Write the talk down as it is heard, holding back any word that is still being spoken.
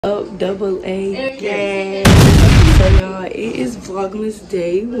Up double A gang. So y'all, it is Vlogmas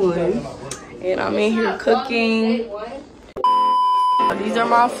day 1 and I'm in here cooking. These are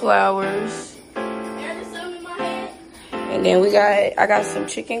my flowers. And then I got some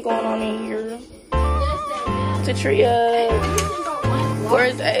chicken going on in here. To tree up.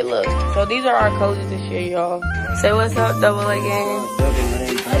 Where's A? Look. So these are our colors this year, y'all. Say what's up, double A gang.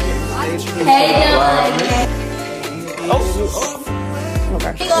 Hey, oh.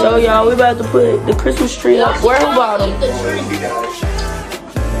 Okay. So y'all, we about to put the Christmas tree up. Where who bought them?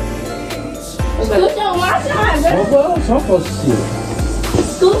 Scoot on my side, bro. I'm supposed to see it.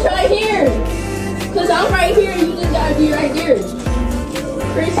 Scoot right here. Cause I'm right here and you just gotta be right there.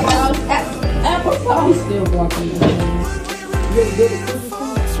 Christmas apple pie. Still blocking the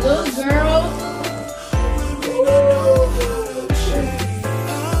Little girl.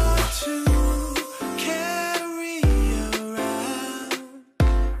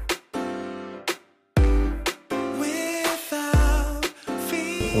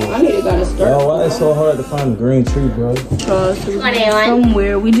 I need to gotta start. Oh, why it's so hard to find a green tree, bro?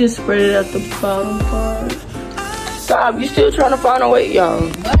 Somewhere we just spread it at the bottom part. Stop! You still trying to find a way, y'all?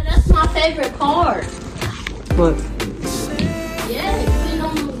 But that's my favorite part. What? Yeah, put it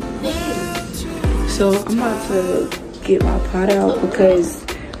on the thing. So I'm about to get my pot out because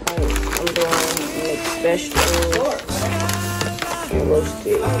I'm doing mixed vegetables and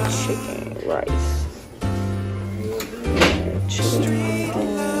roasted chicken, rice. Chicken.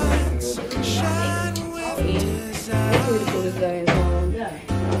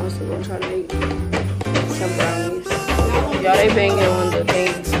 I'm also gonna try to make some brownies. Y'all, they banging on the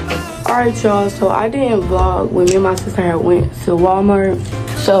things. Alright, y'all, so I didn't vlog when me and my sister had went to Walmart.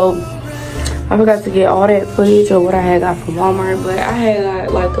 So I forgot to get all that footage of what I had got from Walmart, but I had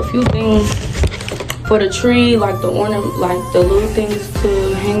got like a few things for the tree, like the ornament, like the little things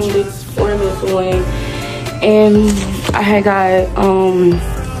to hang the ornaments on. And I had got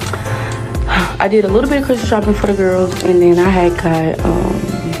I did a little bit of Christmas shopping for the girls, and then I had got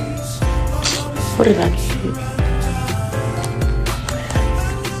what did I get?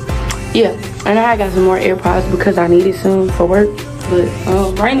 Yeah, and I had got some more AirPods because I needed some for work. But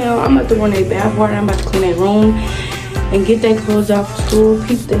right now I'm about to run a bath water. I'm about to clean that room and get that clothes out for school.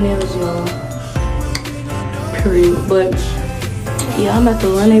 Peep the nails, y'all. Period. But yeah, I'm about to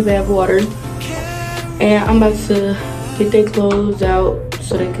run a bath water. And I'm about to get their clothes out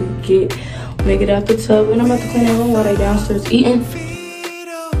so they can make it out the tub. And I'm about to clean that room while they downstairs eating.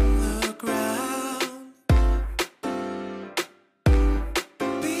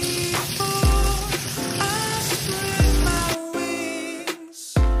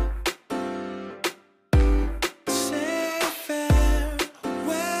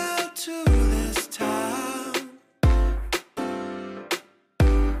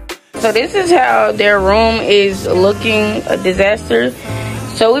 So this is how their room is looking, a disaster.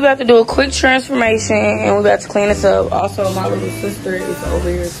 So we about to do a quick transformation and we about to clean this up. Also, my little sister is over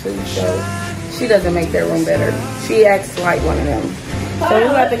here too, so she doesn't make their room better. She acts like one of them. So we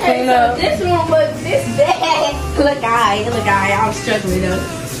about to clean up. This room looks this bad. Look, I'm struggling though.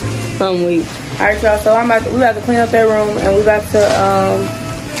 Some week. Alright, y'all, so we about to clean up their room and we about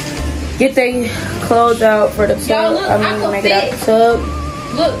to get their clothes out for the tub. Look, make it out the tub.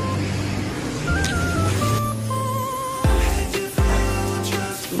 Look.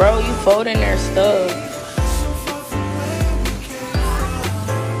 Bro, you folding their stuff.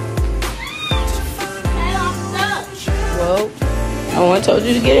 Well, I only told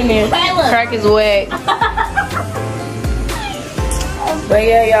you to get in there. Crack is wet. But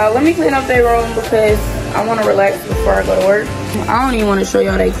yeah, y'all, let me clean up their room because I want to relax before I go to work. I don't even want to show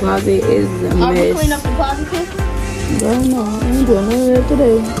y'all their closet is a mess. Are we clean up the closet too? Girl, no, I ain't doing none of that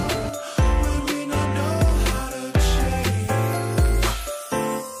today.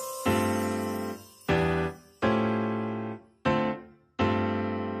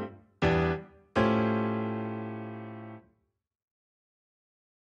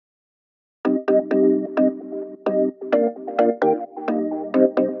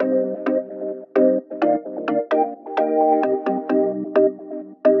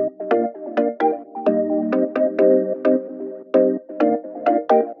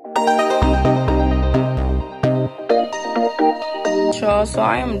 So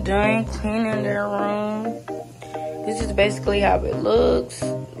I am done cleaning their room. This is basically how it looks.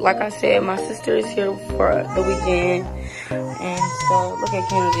 Like I said, my sister is here for the weekend, and so look at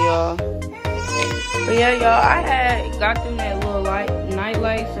Kenzie, y'all. But yeah, y'all, I had got them that little night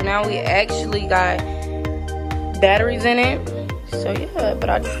light, so now we actually got batteries in it. So yeah, but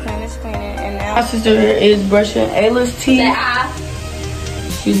I just cleaned it, and now my sister is brushing Ayla's teeth.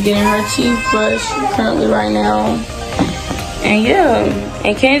 She's getting her teeth brushed currently right now. And yeah,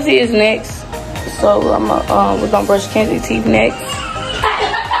 and Kenzie is next. So we're gonna brush Kenzie's teeth next.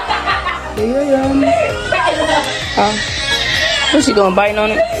 What's she going, biting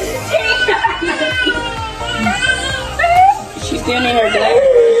on it? She still need her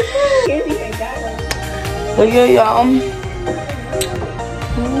glasses. So yeah, y'all.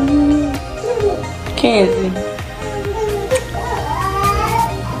 Kenzie.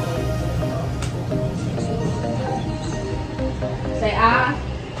 Say ah.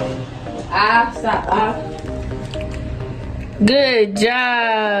 Ah, stop, ah. Good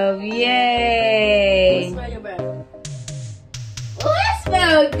job. Yay. Smell your breath. Oh, that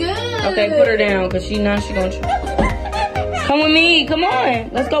smells good. Okay, put her down because she gonna come with me. Come on.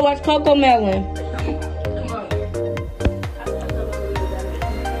 Let's go watch Coco Melon.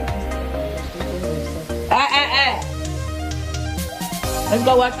 Let's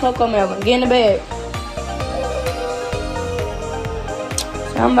go watch Coco Melon. Get in the bed.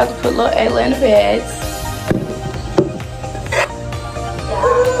 So I'm about to put little Ayla in the bed.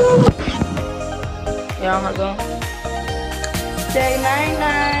 Y'all want to go? Say night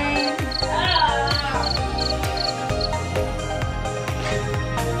night.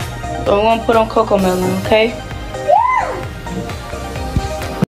 So we're gonna put on Coco Melon, okay?